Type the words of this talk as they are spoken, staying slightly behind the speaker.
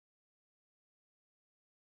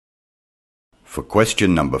For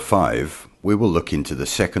question number 5, we will look into the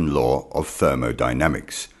second law of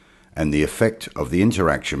thermodynamics and the effect of the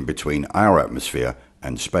interaction between our atmosphere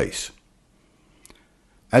and space.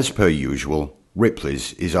 As per usual,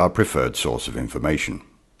 Ripley's is our preferred source of information.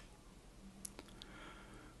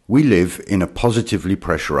 We live in a positively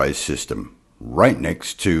pressurized system, right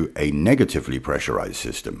next to a negatively pressurized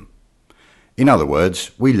system. In other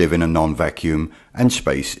words, we live in a non-vacuum and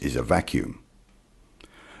space is a vacuum.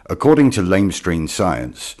 According to lamestream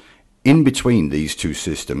science, in between these two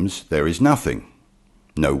systems there is nothing.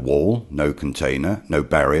 No wall, no container, no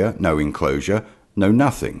barrier, no enclosure, no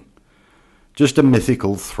nothing. Just a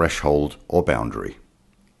mythical threshold or boundary.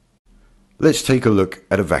 Let's take a look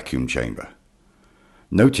at a vacuum chamber.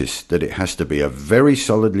 Notice that it has to be a very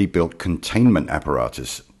solidly built containment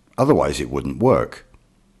apparatus, otherwise it wouldn't work.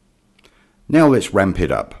 Now let's ramp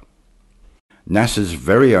it up. NASA's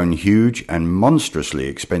very own huge and monstrously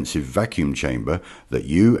expensive vacuum chamber that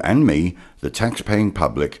you and me, the taxpaying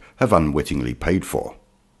public, have unwittingly paid for.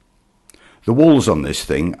 The walls on this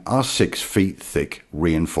thing are 6 feet thick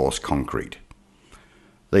reinforced concrete.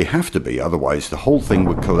 They have to be, otherwise the whole thing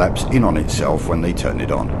would collapse in on itself when they turn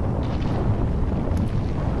it on.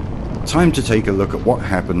 Time to take a look at what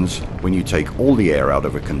happens when you take all the air out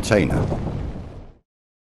of a container.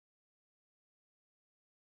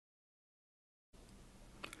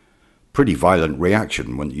 Pretty violent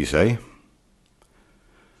reaction, wouldn't you say?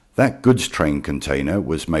 That goods train container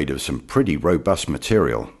was made of some pretty robust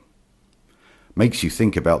material. Makes you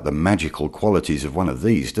think about the magical qualities of one of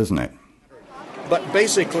these, doesn't it? But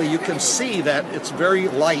basically you can see that it's very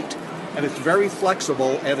light and it's very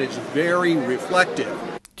flexible and it's very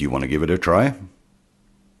reflective. Do you want to give it a try?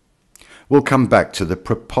 We'll come back to the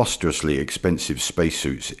preposterously expensive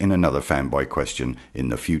spacesuits in another fanboy question in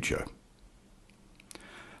the future.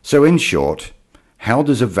 So in short, how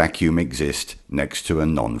does a vacuum exist next to a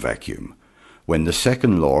non-vacuum, when the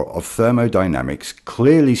second law of thermodynamics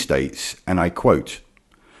clearly states, and I quote,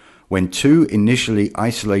 "When two initially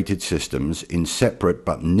isolated systems in separate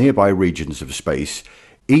but nearby regions of space,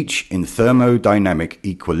 each in thermodynamic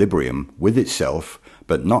equilibrium with itself,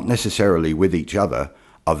 but not necessarily with each other,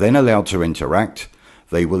 are then allowed to interact,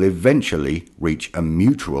 they will eventually reach a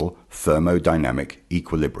mutual thermodynamic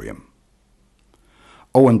equilibrium."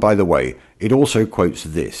 Oh, and by the way, it also quotes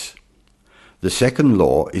this: "The second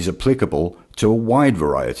law is applicable to a wide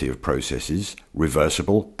variety of processes,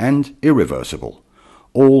 reversible and irreversible.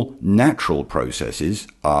 All natural processes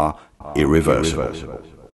are irreversible."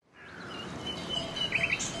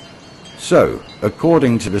 So,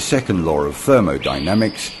 according to the second law of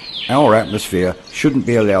thermodynamics, our atmosphere shouldn't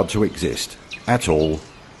be allowed to exist at all,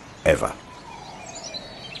 ever.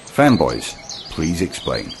 Fanboys, please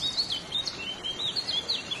explain.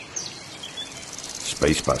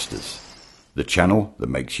 Spacebusters, the channel that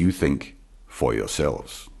makes you think for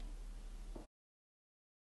yourselves.